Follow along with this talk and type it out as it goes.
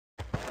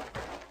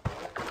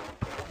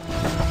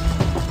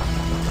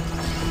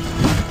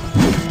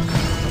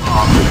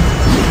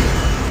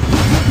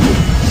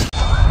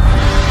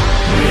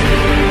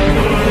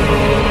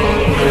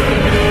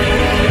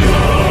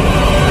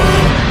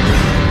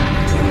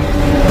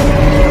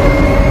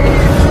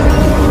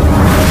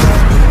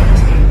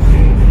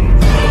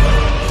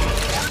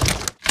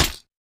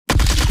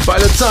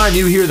time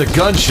you hear the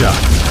gunshot,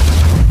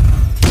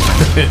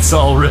 it's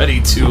already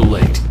too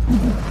late.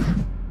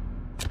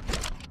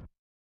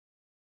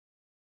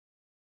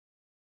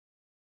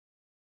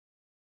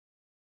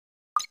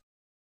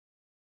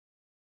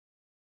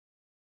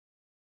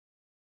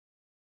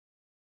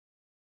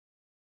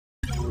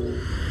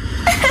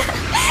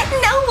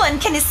 No one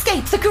can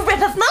escape the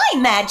grip of my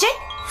magic.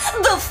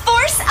 The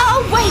Force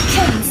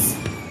awakens!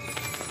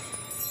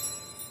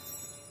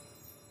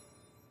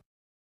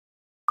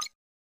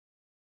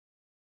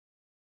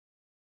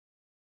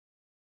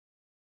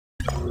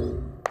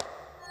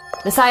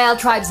 The Syal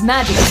tribe's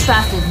magic is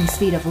faster than the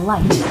speed of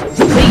light.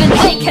 Even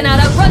they cannot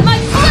outrun my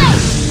flame!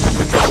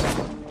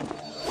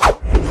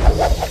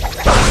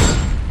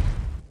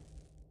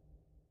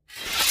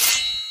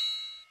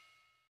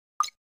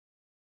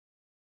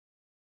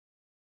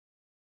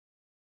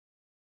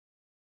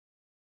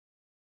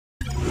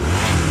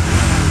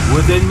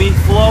 Within me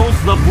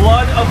flows the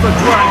blood of the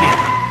dragon.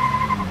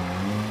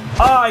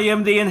 I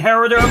am the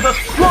inheritor of the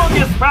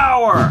strongest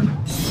power!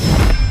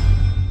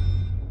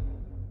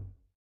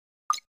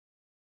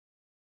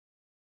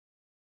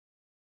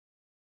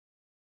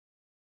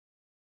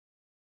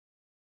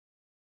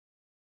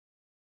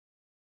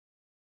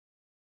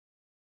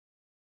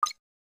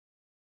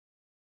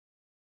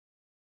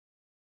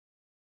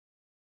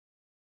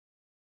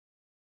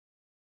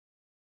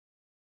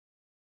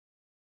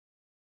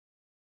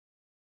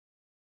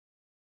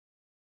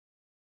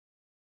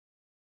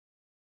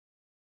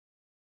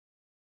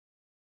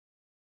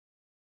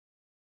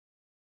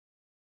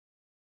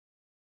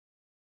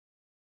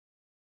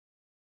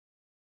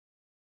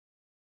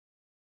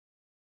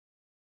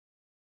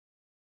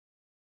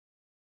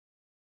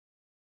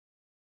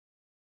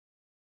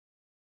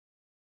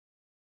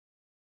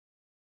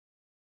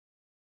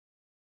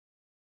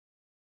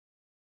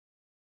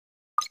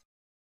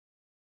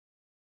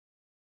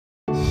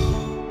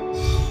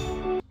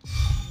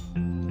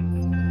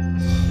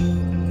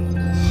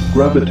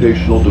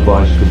 Gravitational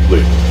device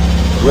complete.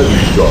 Ready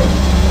start.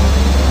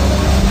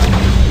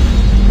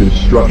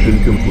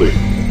 Construction complete.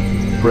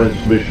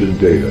 Transmission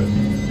data.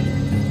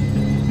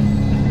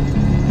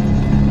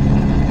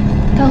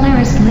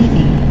 Polaris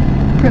leaving.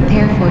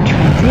 Prepare for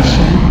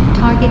transition.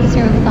 Target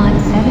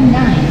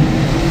 0579.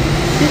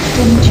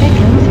 System check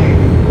over.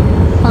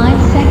 5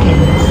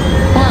 seconds.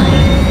 5,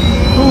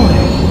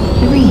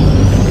 4, 3,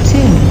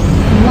 2,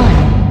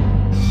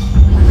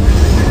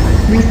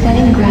 1.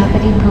 Resetting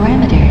gravity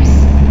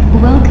parameters.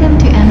 Welcome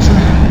to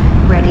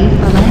Angela. Ready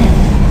for land.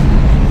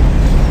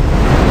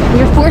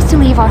 We are forced to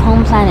leave our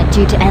home planet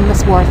due to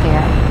endless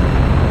warfare.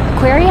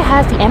 Aquaria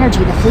has the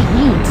energy the fleet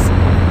needs.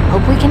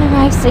 Hope we can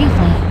arrive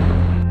safely.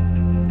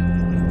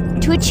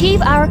 To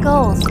achieve our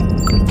goals,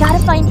 we gotta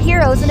find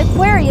heroes in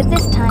Aquaria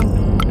this time.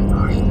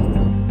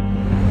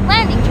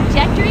 Landing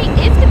trajectory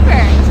is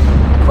confirmed.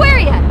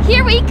 Aquaria,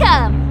 here we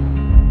come!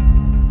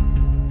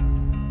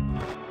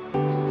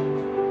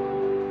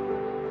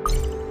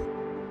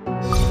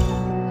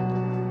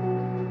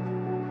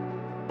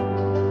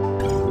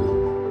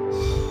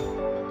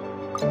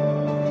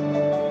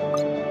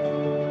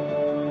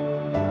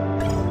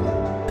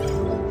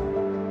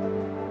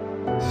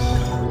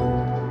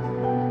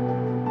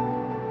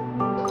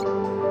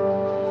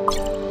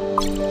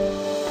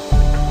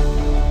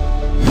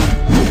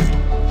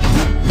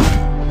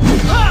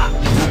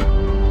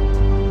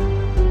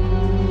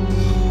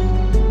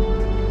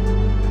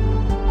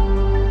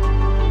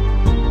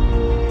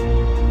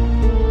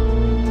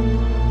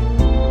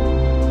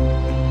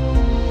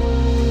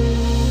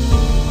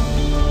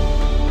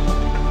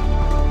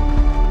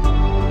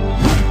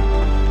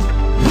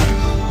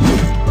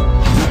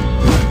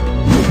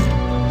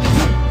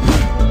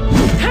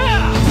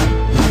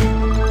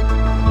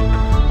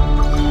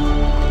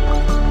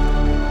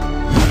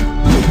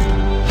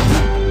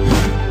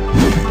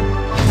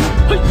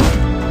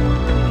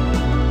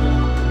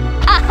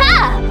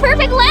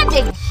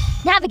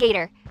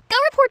 Navigator, go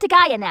report to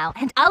Gaia now,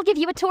 and I'll give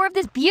you a tour of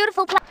this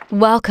beautiful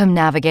Welcome,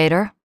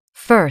 Navigator.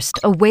 First,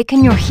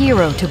 awaken your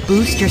hero to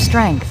boost your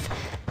strength.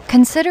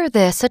 Consider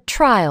this a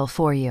trial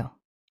for you.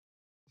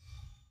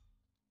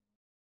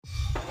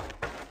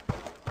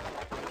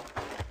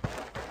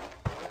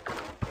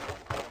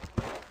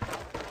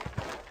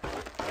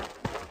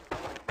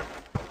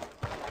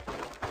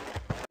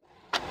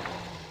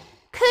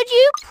 Could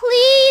you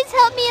please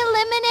help me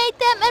eliminate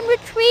them and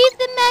retrieve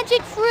the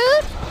magic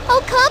fruit?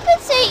 I'll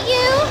compensate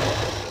you!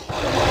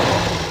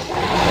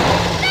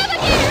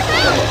 Navigator,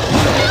 help!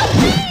 Help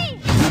me!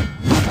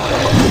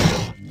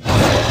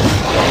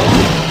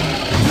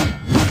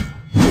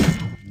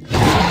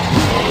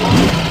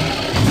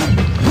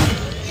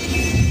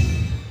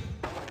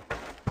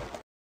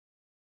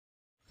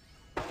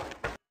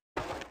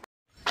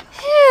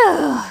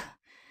 Phew!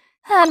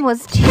 That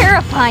was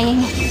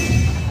terrifying.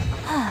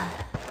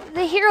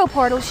 The hero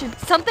portal should...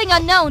 Something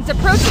unknown's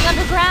approaching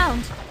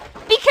underground.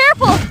 Be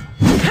careful!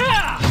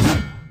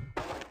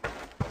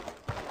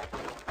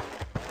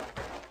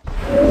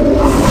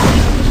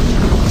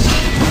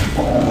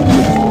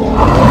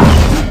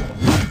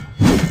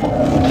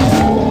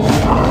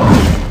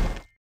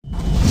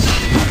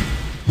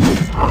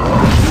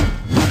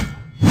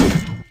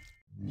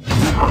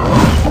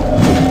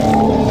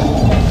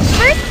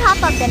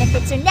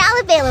 credits are now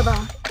available.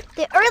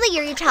 The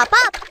earlier you top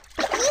up,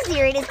 the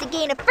easier it is to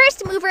gain a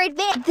first mover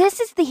advantage. This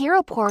is the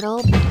hero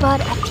portal,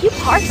 but a few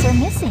parts are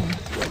missing.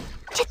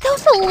 Did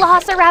those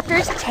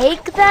velociraptors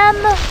take them?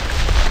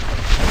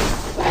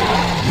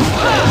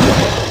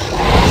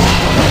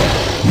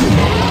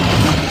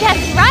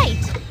 That's right!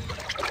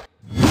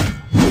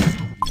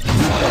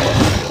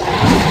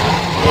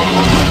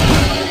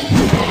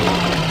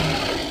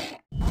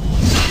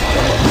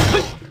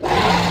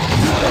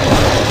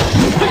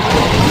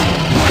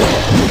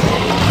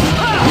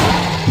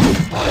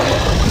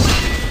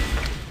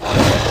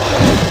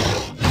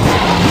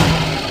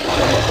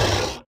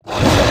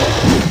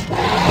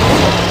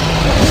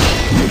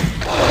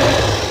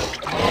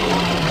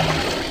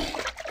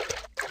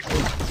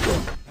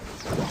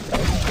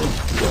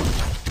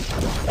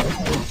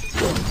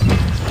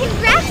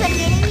 Congrats on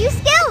gaining new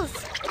skills!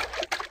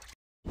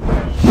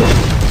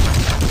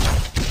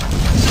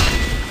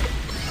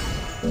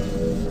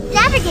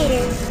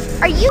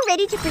 Navigators, are you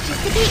ready to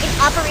participate in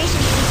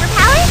Operation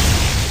Superpower?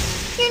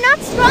 You're not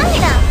strong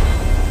enough.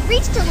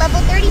 Reach to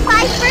level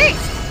 35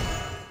 first.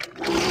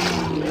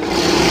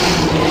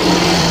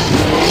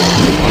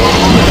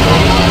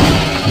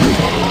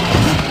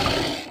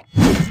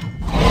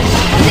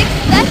 As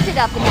expected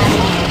of the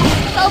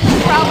Navigators,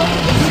 solving problems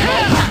is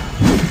fun.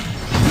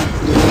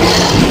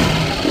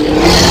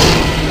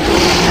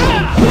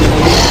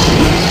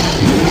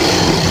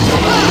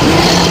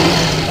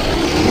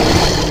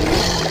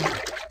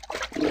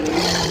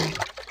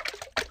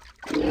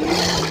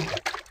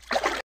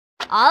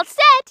 All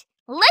set!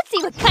 Let's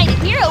see what kind of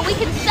hero we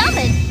can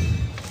summon!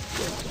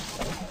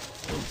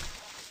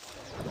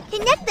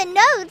 Connect the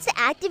nodes to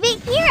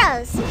activate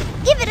heroes.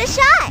 Give it a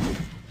shot.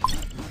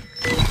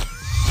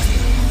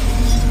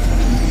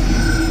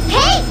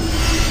 Hey!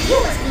 You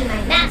must be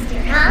my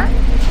master, huh?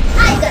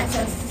 I've got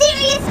some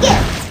serious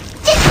skills.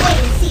 Just wait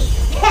and see.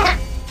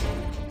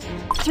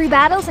 Through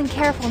battles and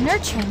careful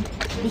nurturing,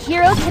 the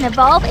hero can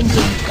evolve and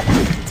gain.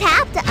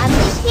 Tap to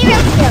unleash hero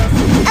skills.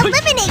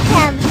 Eliminate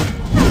them.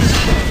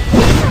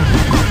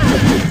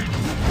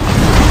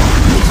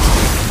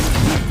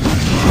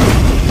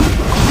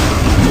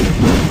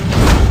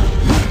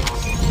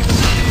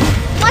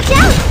 Watch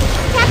out!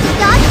 Tap the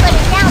dodge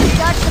button now to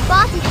dodge the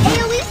boss's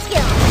AoE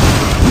skill.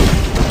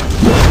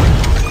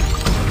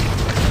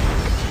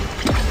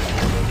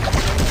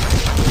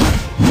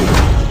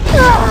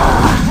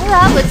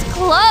 That was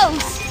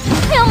close!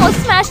 I almost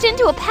smashed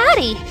into a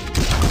patty!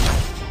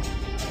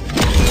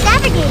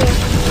 Navigators,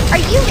 are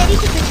you ready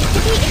to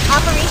participate in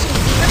Operation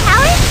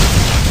Superpower?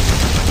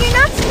 You're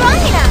not strong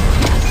enough.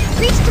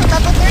 Reach to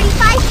level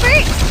 35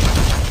 first.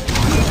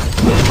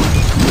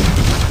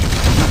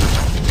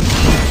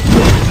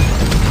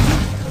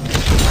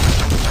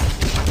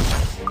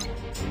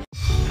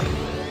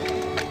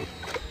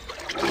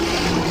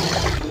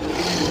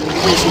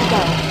 We should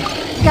go.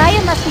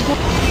 Gaia must be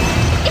getting...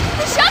 It's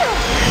the shuttle!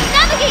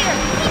 Navigator!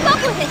 Keep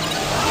up with it!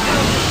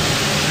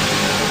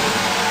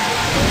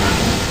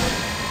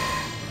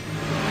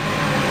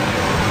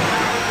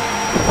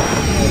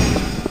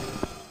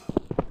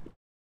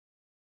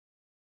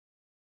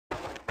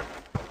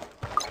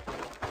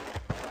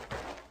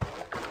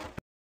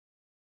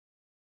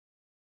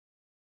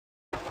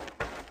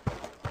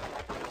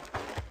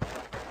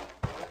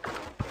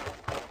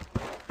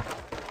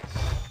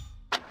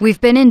 We've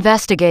been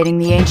investigating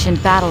the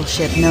ancient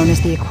battleship known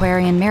as the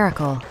Aquarian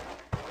Miracle,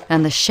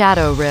 and the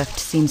Shadow Rift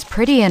seems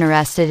pretty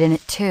interested in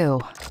it too.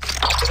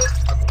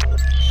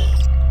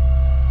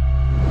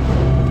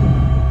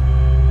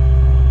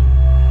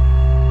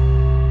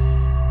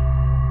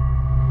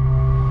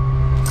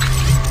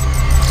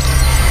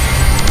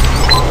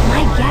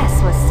 My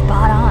guess was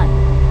spot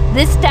on.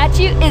 This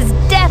statue is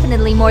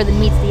definitely more than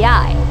meets the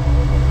eye.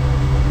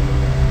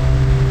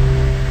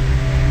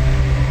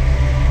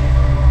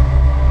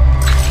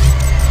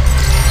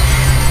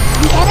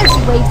 The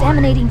energy waves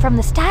emanating from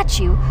the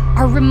statue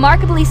are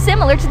remarkably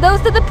similar to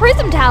those of the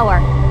Prism Tower.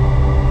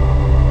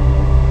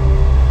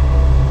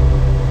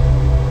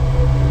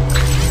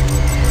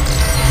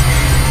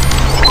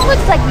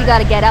 Looks like we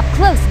gotta get up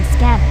close and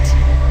scan it.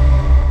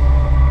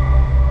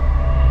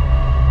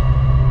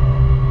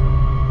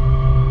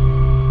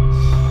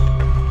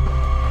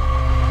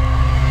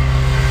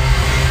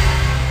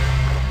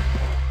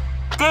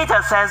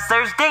 Data says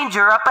there's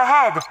danger up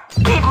ahead.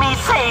 Keep me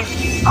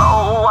safe.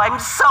 Oh, I'm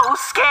so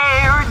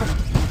scared.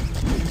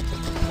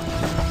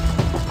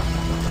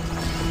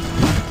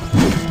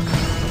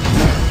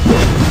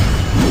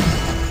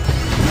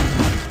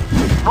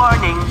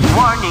 Warning,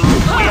 warning,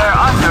 we are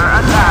under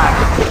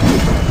attack.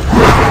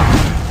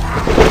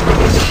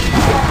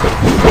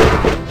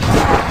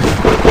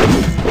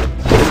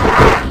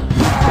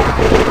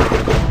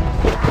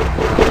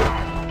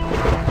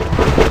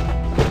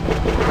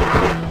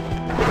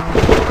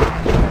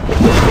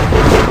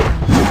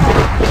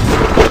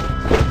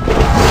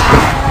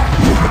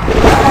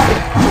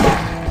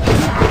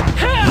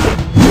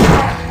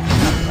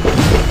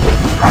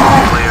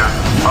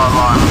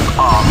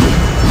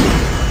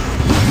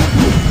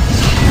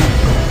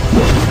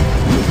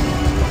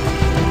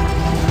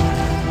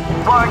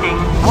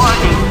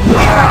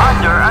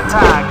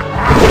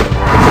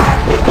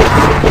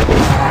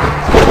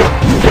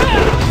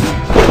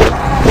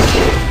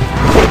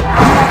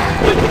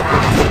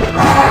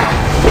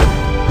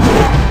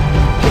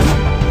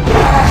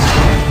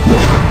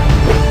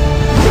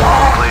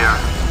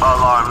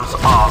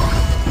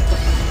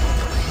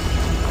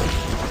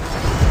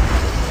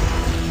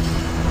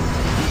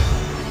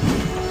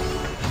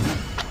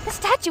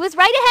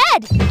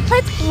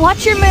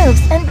 Watch your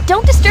moves, and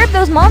don't disturb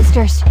those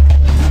monsters.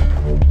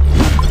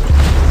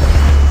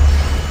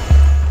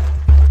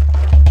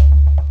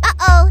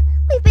 Uh-oh,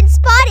 we've been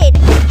spotted.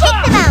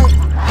 Take them out.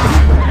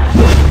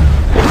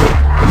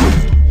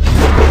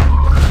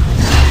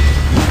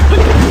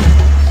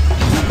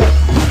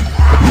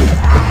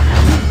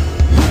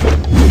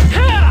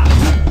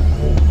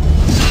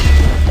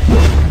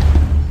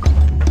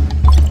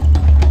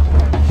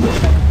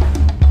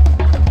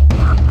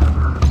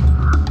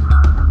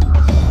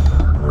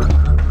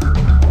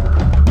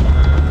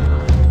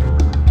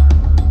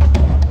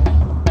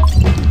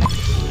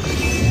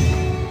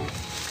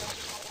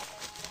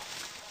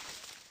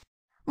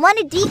 Want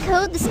to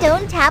decode the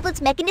stone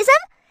tablet's mechanism?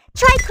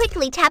 Try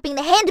quickly tapping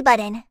the hand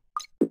button.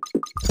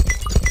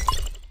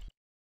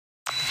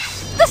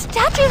 The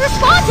statue's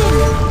responding!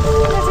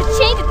 There's a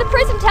change at the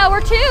prism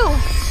tower, too!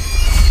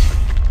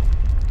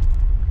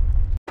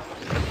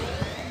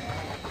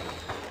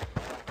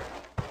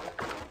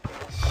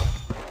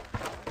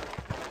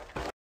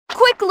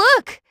 Quick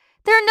look!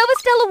 There are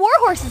Interstellar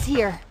warhorses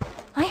here.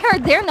 I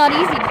heard they're not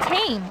easy to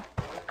tame.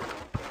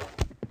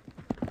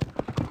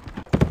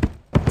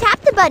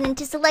 Tap the button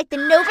to select the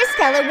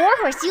NovaPrinciplesgameplay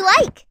warhorse you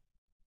like.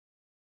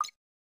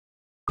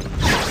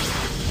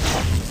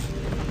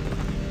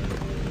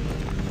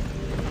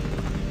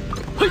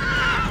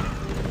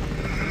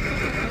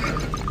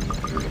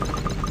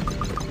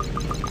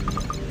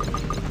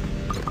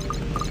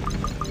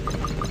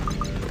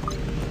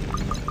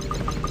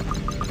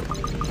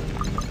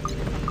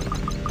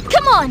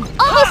 Come on!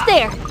 Almost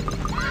there!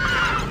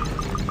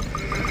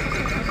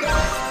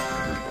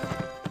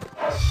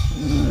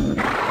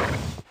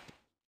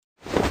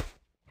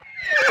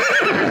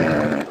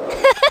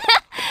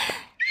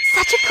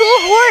 Such a cool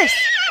horse!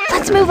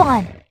 Let's move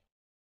on!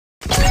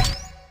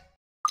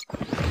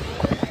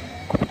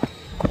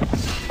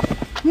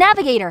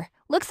 Navigator!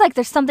 Looks like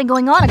there's something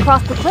going on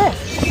across the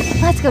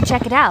cliff. Let's go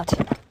check it out.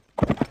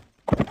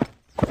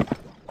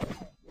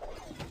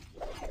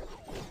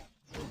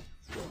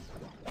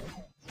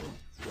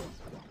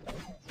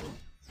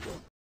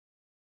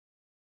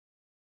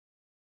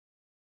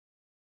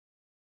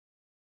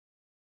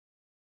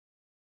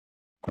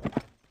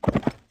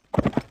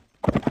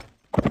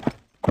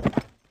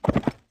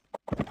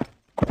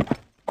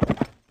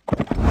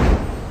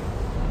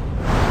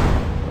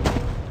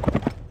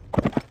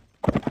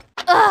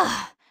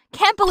 Ugh!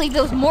 Can't believe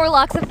those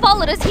Morlocks have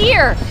followed us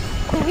here!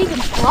 They're even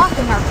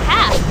blocking our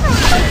path!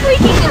 So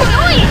freaking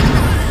annoying!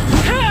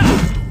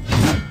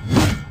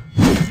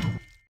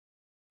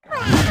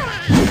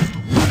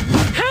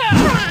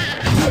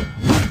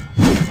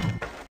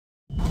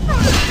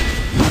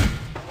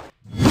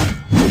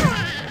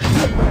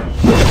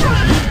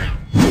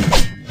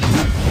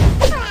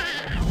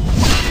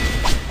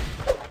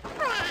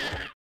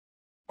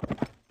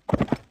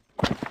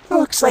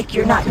 Looks like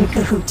you're not in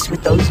cahoots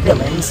with those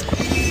villains.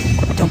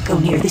 Don't go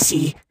near the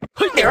sea.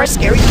 There are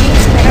scary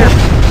things there.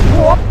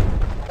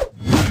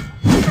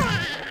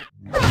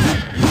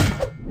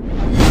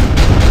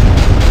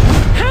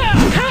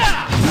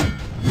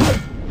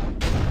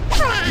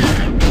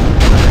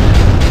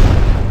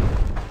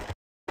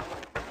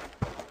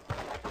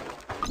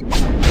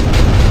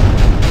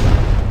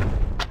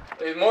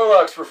 These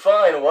Morlocks were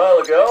fine a while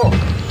ago.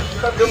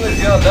 How come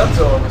they've gone nuts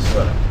all of a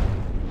sudden?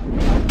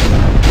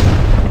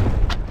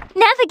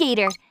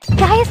 Navigator!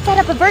 Gaia set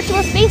up a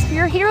virtual space for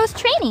your hero's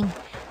training.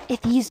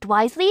 If used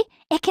wisely,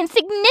 it can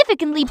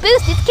significantly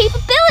boost its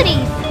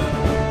capabilities!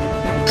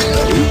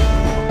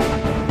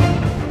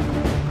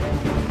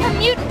 A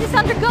mutant is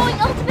undergoing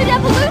ultimate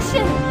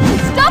evolution!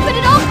 Stop it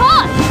at all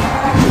costs!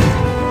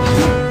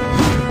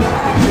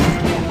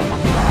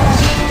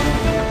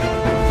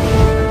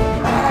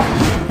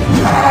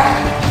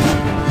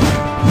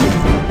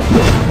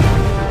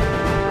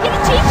 It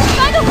achieved its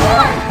final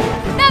form!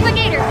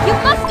 Navigator, you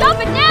must stop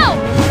it now!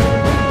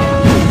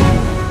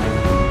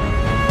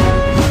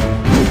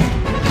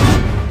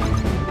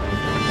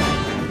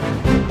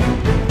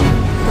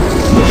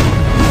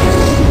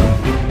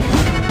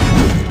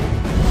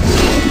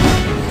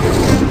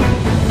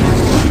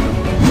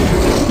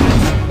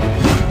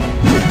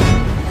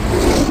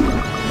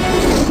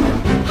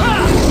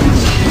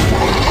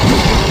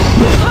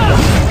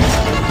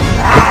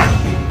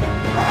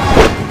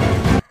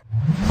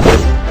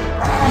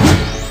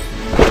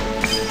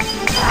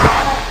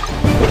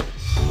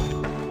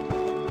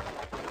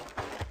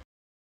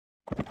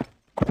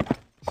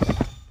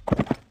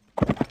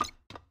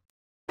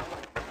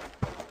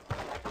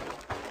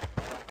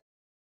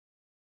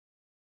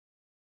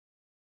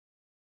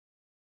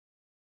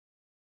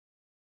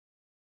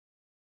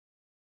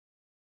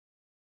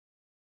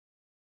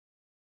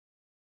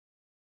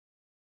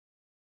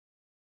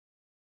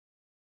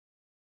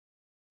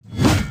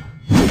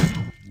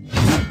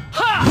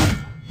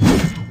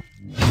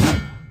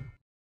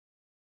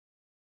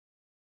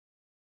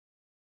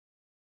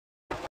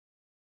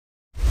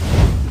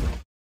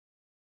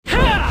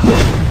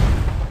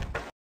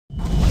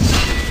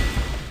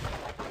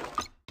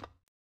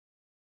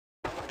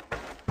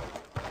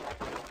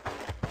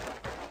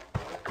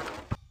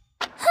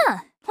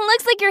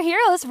 like your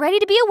hero is ready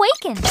to be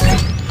awakened.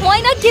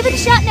 Why not give it a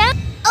shot now?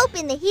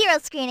 Open the hero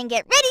screen and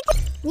get ready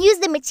to use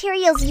the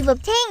materials you've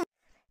obtained.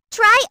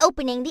 Try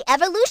opening the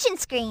evolution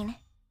screen.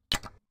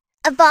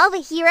 Evolve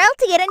a hero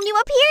to get a new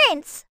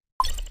appearance.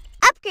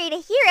 Upgrade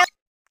a hero.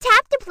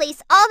 Tap to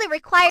place all the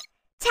required.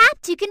 Tap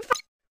to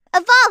confirm.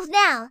 Evolve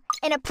now,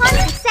 and upon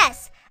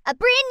success, a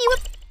brand new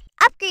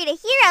upgrade a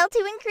hero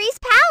to increase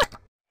power.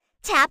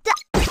 Tap to...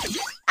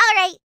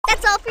 Alright,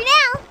 that's all for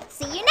now.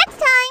 See you next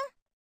time.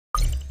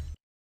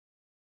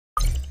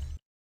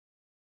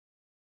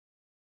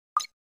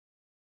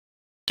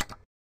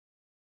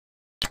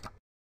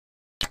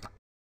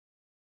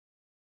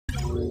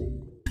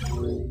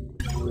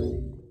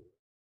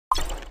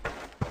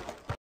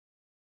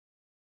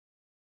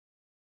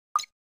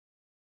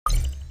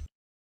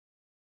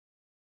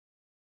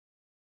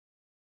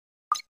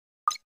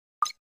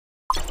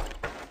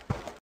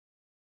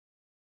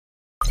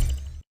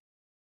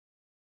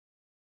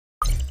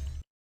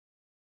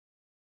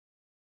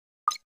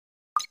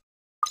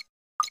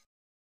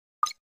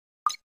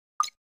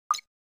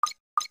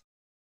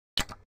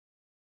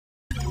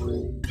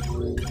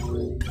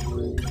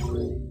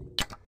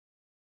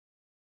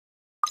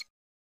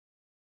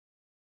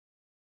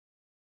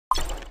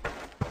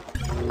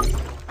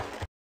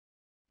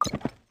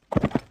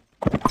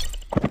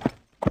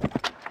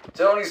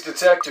 Tony's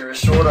detector is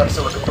short on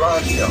silicon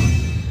bronze.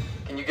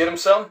 Can you get him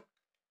some?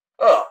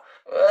 Oh,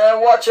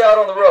 watch out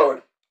on the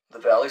road. The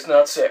valley's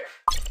not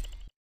safe.